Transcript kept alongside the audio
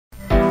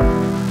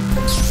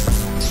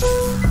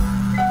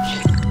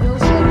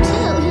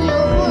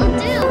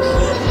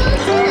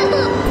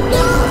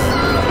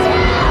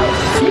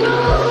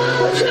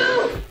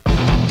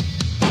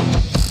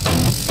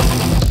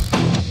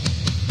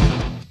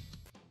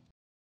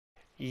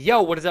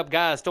Yo, what is up,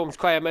 guys? Storm's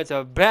Cryomancer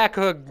are back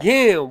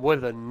again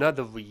with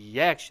another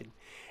reaction.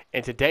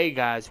 And today,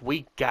 guys,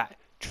 we got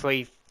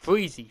Traye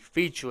Freezy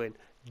featuring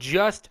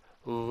Just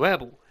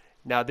Rebel.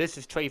 Now, this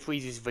is Traye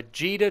Freezy's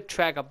Vegeta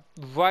track of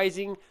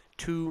Rising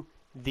to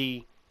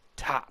the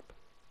Top.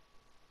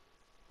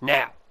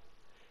 Now,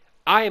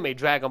 I am a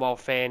Dragon Ball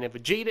fan, and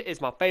Vegeta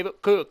is my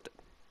favorite character.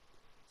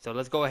 So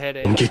let's go ahead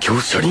and...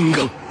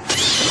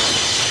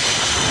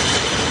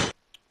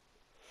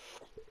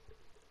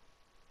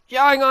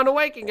 Y'all ain't gonna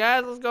awaken,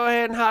 guys. Let's go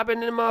ahead and hop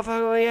into the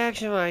motherfucking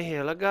reaction right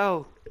here. Let's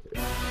go.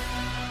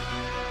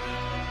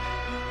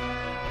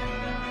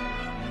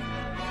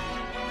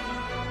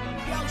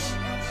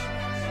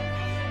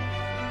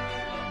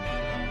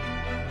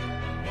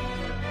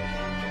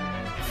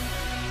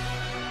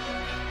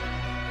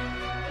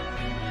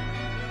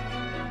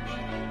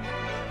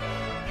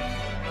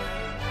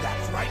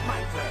 That's right,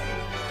 my friend.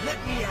 Let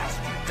me ask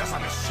you, does a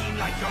machine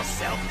like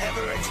yourself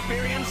ever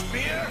experience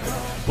fear?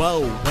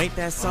 Whoa, ain't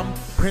that something?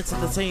 Prince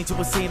of the Saints, you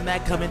were seeing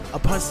that coming. A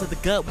punch to the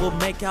gut will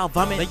make y'all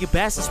vomit. Now you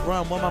bastards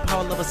run when my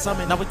power level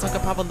summon. Now we talking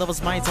power levels,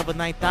 mine's over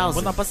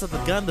 9,000. When I busted the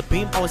gun, the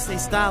beam always stay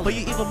stylish. But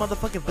you evil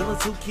motherfucking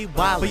villains who keep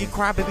wild. But you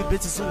crybaby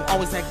bitches who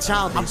always act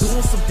childish. I'm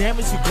doing some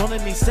damage, you gonna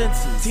need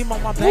senses. Team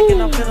on my back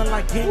and I'm feeling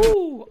like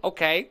Gingy.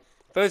 Okay.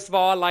 First of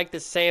all, I like the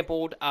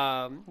sampled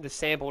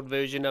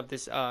version of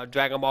this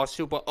Dragon Ball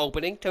Super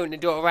opening, turned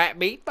into a rap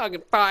beat,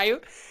 fucking fire.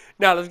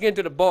 Now let's get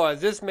into the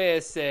bars. This man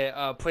said,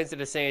 Prince of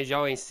the Saiyans,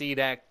 y'all ain't see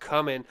that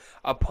coming.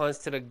 A punch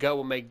to the gut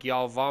will make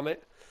y'all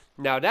vomit.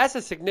 Now that's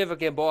a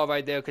significant bar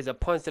right there, because a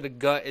punch to the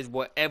gut is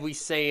what every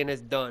Saiyan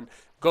has done.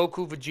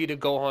 Goku, Vegeta,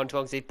 Gohan,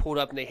 Trunks, they pulled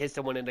up and they hit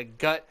someone in the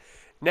gut.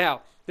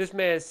 Now this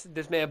man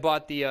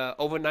brought the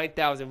over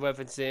 9,000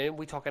 reference in.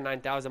 We talking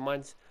 9,000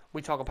 months.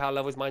 We talking power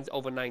levels, mine's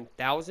over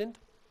 9,000.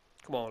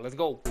 Come on, let's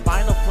go.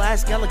 Final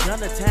flash, got a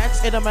gun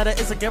attached. It don't matter,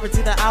 it's a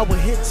guarantee that I will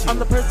hit you. I'm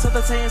the Prince of the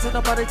Saiyans, ain't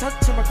nobody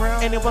touching my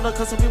crown. Anyone that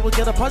comes to me will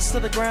get a punch to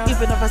the ground.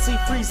 Even if I see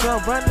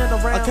Frieza running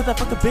around, I kill that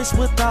fucking bitch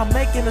without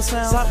making a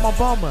sound. Slap my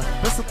bomber,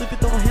 wrestle through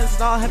throwing hands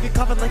and all have you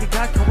covered like it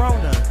got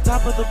corona.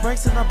 Top of the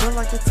brakes and I burn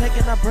like the tank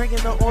and I bring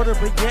in the order,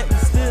 but yet we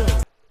still.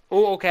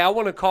 Oh, okay, I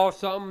want to call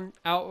something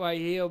out right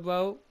here,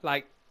 bro.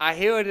 Like, I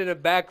hear it in the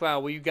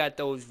background where you got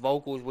those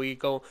vocals where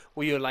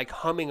you're like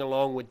humming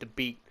along with the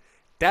beat.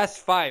 That's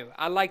fire.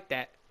 I like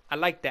that. I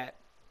like that.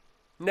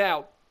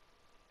 Now,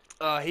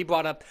 he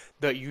brought up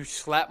the you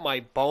slap my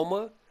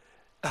boma.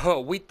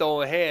 Oh, we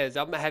throwing hands.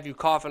 I'm gonna have you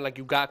coughing like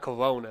you got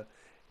corona.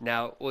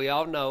 Now, we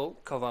all know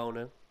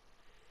corona.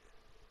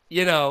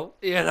 No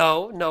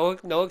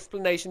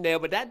explanation there.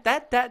 But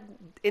that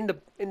in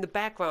the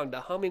background,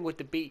 the humming with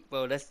the beat,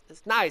 bro. That's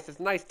nice. It's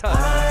a nice touch.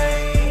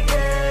 I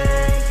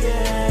can't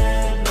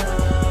get no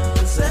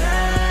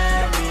satisfaction.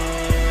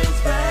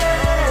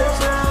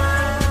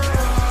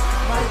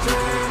 My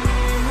journey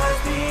has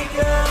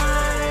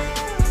begun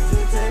to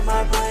take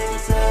my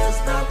place as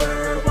number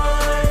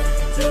one,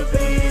 to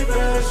be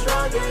the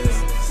strongest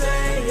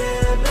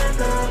Saiyan in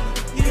the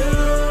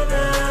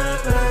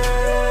universe.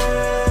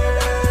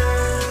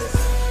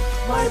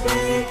 My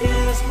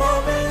biggest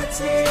moment's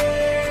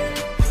here.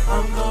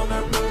 I'm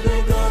gonna prove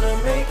it, gonna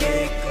make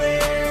it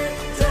clear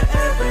to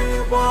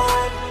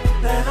everyone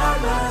that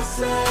I'm a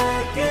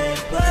second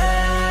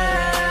place.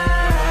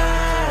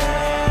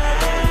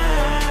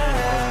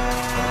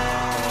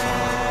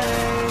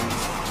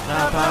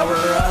 Now power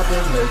up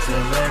and let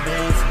your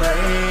limits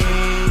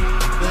break.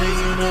 The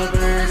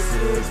universe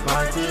is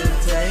mine to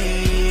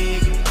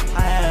take. I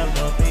have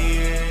no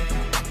fear,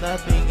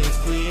 nothing is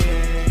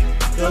clear.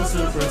 Go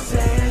Super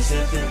Saiyan,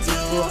 shift into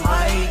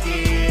high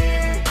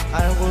gear.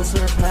 I will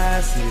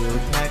surpass you,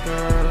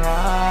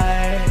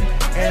 Kakarot.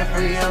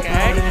 Every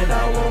opponent I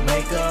will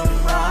make them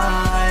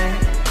ride.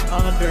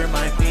 Under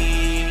my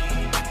feet,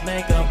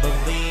 make them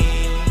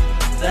believe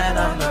that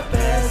I'm the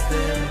best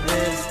in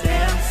this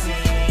damn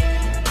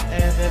scene.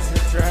 And this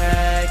is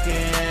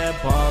Dragon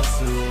Ball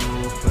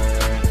Super,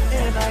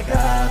 and I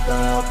got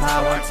the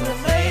power to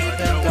make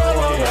them go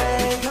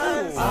away.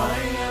 Cause I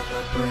am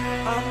the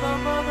prince, I'm the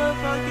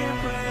motherfucking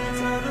prince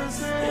of the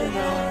Saiyans, and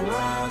I'll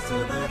rise to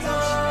the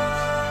top,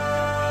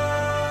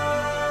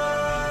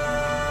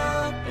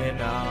 and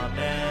I'll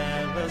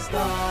never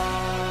stop,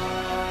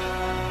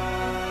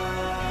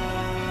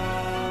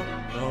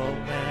 no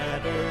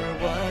matter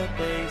what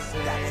they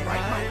say. That's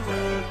right, my I will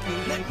friend.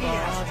 keep Let me on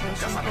ask you,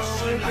 does a pushing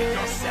machine like forward.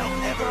 yourself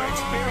ever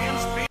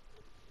experience fear?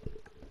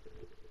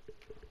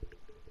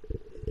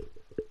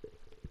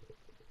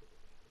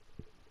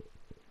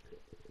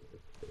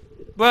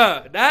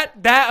 Bruh, that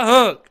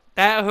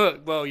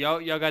hook, bro.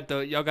 Y'all got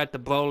the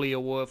Broly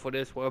award for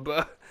this one,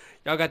 bro.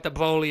 Y'all got the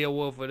Broly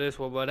award for this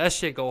one, bro. That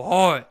shit go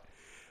hard,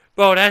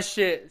 bro. That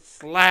shit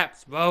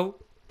slaps, bro.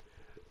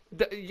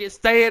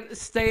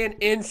 Staying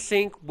in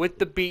sync with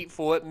the beat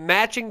for it,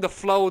 matching the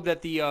flow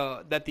that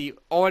the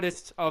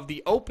artists of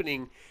the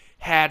opening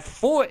had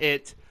for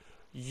it.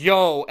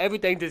 Yo,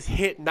 everything just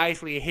hit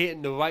nicely and hit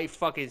in the right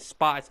fucking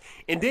spots,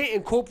 and then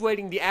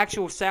incorporating the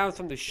actual sounds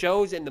from the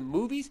shows and the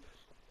movies.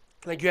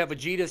 Like, you have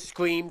Vegeta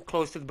scream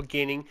close to the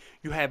beginning.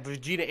 You have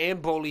Vegeta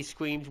and Broly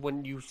screams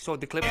when you saw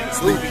the clip.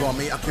 Sleep on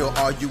me, I'll kill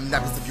all you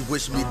nappers if you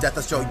wish me death.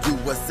 I'll show you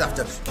what's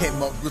after.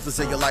 Came up ruthless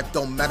in your life,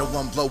 don't matter.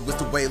 One blow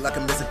whisked away like a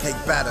missing cake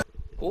batter.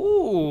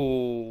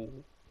 Ooh.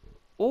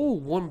 Ooh,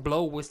 one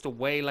blow whisked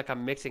away like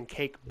I'm mixing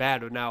cake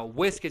batter. Now,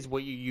 whisk is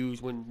what you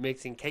use when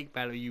mixing cake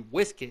batter. You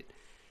whisk it.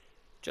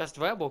 Just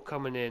Rebel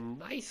coming in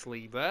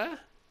nicely, bruh.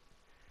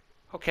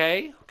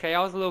 Okay, I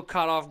was a little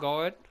caught off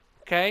guard.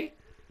 Okay.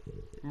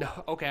 No,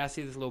 okay, I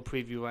see this little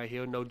preview right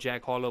here. No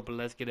Jack Harlow, but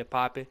let's get it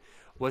popping.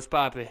 What's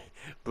popping?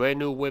 Brand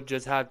new whip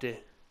just hopped in.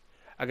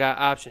 I got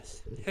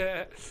options.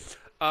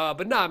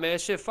 But nah, man,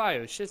 shit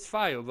fire. Shit's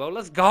fire, bro.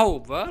 Let's go,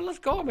 bro. Let's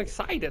go. I'm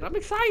excited.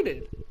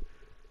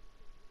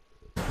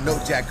 No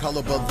Jack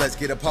Harlow, but let's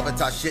get a poppin'.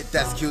 Talk shit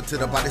that's cute to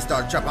the body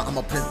start dropping. I'm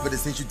a prince, but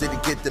since you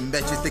didn't get the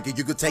message, thinking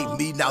you could take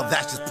me, now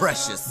that's just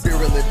precious.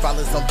 Virulent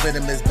violence, I'm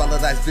venomous,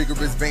 volatile,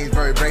 vigorous veins,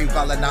 very brave,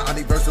 violent, not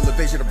universal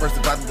evasion, a burst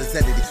of violent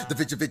insanity. The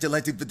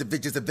vigilante with the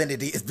vigilance of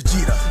vanity is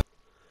Vegeta.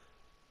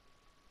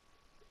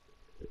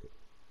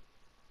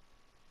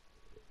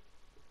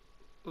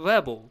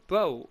 Rebel,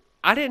 bro.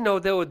 I didn't know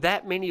there were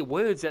that many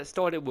words that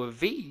started with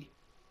V.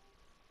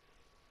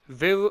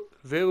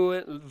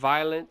 Virulent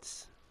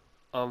violence.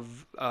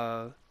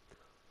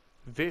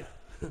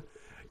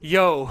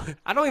 Yo,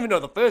 I don't even know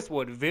the first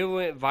word.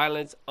 Virulent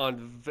violence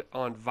on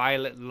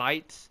violet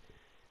lights.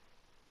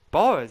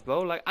 Bars,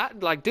 bro.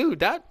 Like, dude,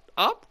 that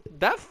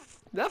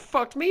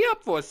fucked me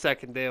up for a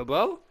second there,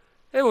 bro.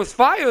 It was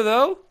fire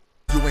though.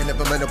 You ain't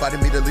never met nobody,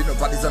 me to lead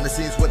nobody's on the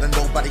scenes with a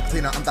nobody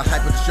cleaner. I'm the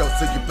hype of the show,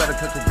 so you better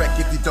cut correct.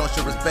 If you don't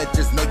show respect,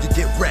 just know you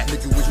get wrecked.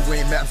 Nigga, wish you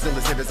ain't mad, I'm still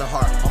as hit as a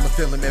heart. I'm a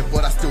feeling man,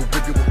 but I still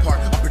rip you apart.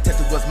 I'm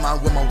protected what's mine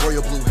with my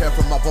royal blue hair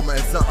from my woman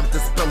and son. I'm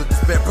dispelling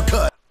despair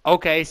because.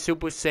 Okay,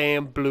 Super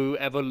Saiyan Blue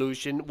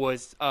Evolution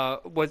was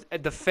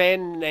the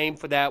fan name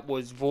for that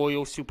was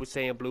Royal Super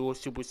Saiyan Blue or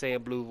Super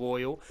Saiyan Blue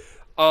Royal.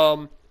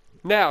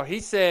 Now he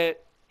said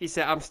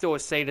I'm still a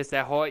sadist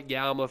at heart.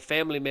 Yeah, I'm a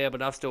family man,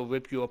 but I'll still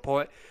rip you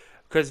apart.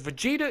 Because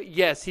Vegeta,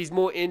 yes, he's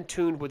more in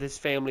tune with his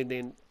family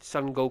than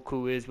Son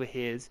Goku is with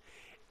his.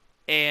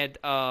 And,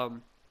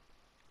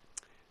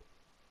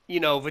 you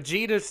know,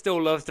 Vegeta still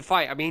loves to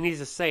fight. I mean,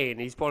 he's a Saiyan.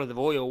 He's part of the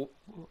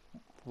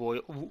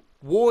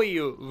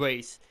warrior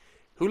race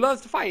who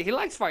loves to fight. He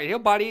likes fighting. He'll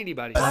body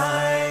anybody.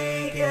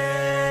 I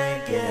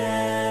can't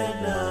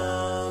get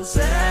no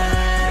satisfaction.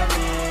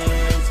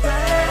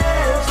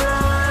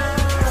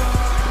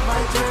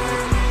 My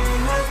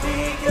journey has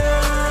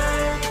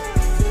begun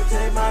to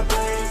take my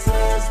place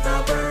as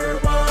number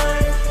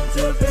one,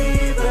 to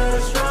be the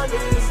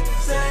strongest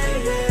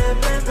Saiyan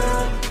in the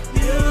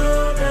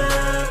universe.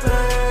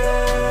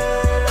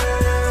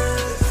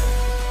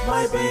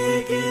 My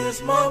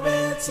biggest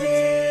moment's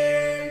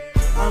here.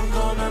 I'm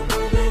gonna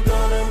prove it,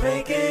 gonna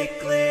make it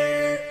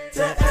clear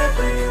to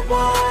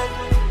everyone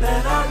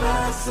that I'm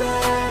not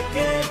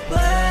second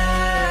place.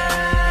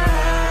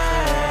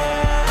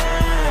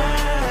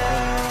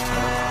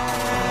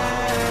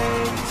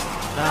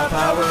 Now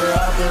power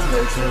up and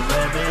let your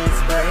limits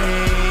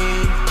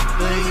break.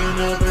 The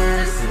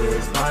universe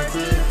is mine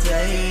to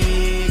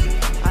take.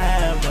 I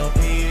have no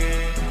fear,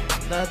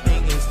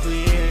 nothing is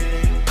clear.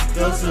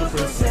 Go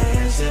Super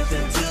Saiyan, shift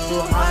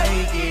into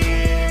high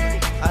gear.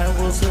 I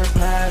will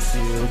surpass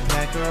you,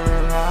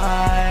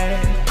 Kakarot.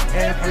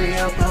 Every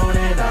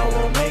opponent I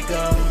will make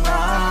them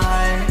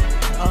ride.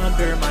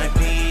 Under my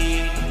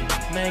feet,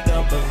 make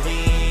them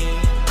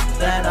believe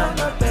that I'm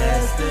the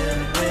best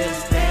in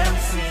this damn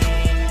scene.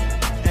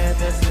 And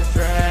this is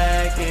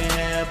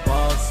Dragon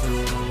Ball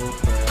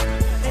Super,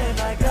 and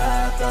I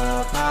got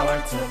the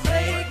power to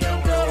make them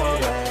go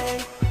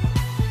away.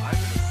 I've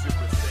been a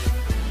Super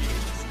Saiyan for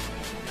years.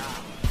 Now,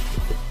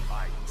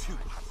 I too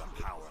have the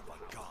power of a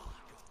god.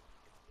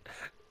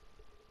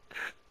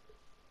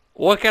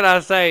 What can I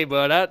say,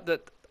 bro?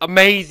 That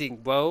amazing,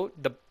 bro.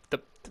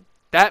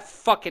 That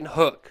fucking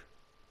hook.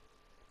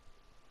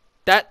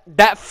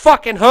 That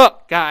fucking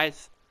hook,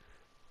 guys.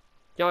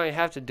 Y'all ain't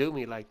have to do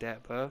me like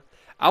that, bro.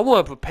 I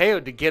wasn't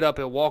prepared to get up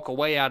and walk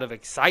away out of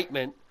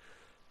excitement.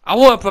 I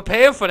wasn't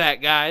prepared for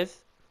that, guys.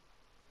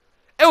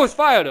 It was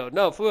fire, though.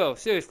 No, for real.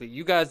 Seriously.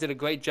 You guys did a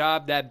great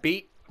job. That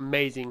beat,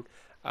 amazing.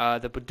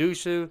 The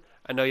producer,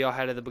 I know y'all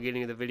had at the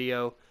beginning of the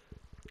video.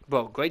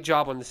 Bro, great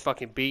job on this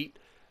fucking beat.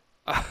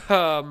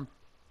 Traye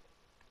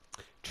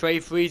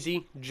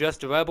Freezy,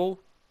 Just a Rebel.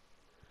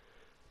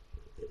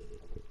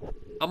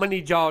 I'm gonna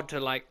need y'all to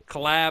like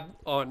collab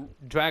on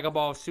Dragon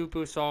Ball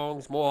Super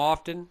songs more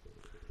often.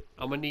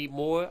 I'm gonna need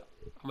more.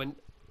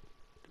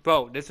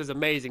 Bro, this is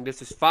amazing.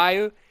 This is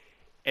fire,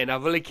 and I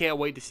really can't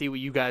wait to see what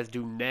you guys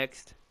do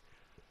next.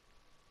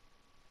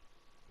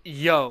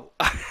 Yo,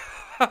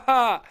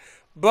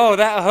 bro,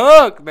 that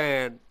hook,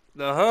 man.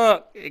 The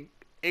hook,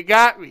 it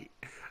got me.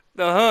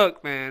 The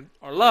hook, man.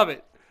 I love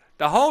it.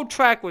 The whole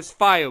track was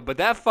fire, but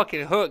that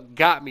fucking hook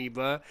got me,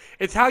 bro.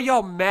 It's how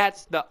y'all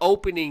matched the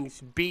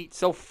opening's beat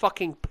so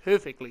fucking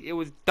perfectly. It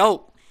was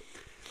dope.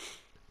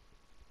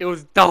 It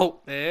was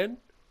dope, man.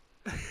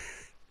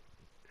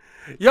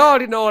 Y'all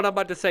already know what I'm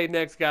about to say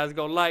next, guys.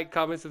 Go like,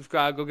 comment,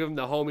 subscribe. Go give him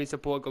the homie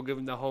support. Go give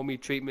him the homie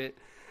treatment.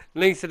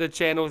 Links to the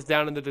channels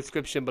down in the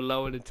description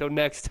below. And until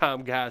next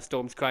time, guys,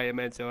 Storm's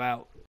Cryomancer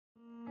out.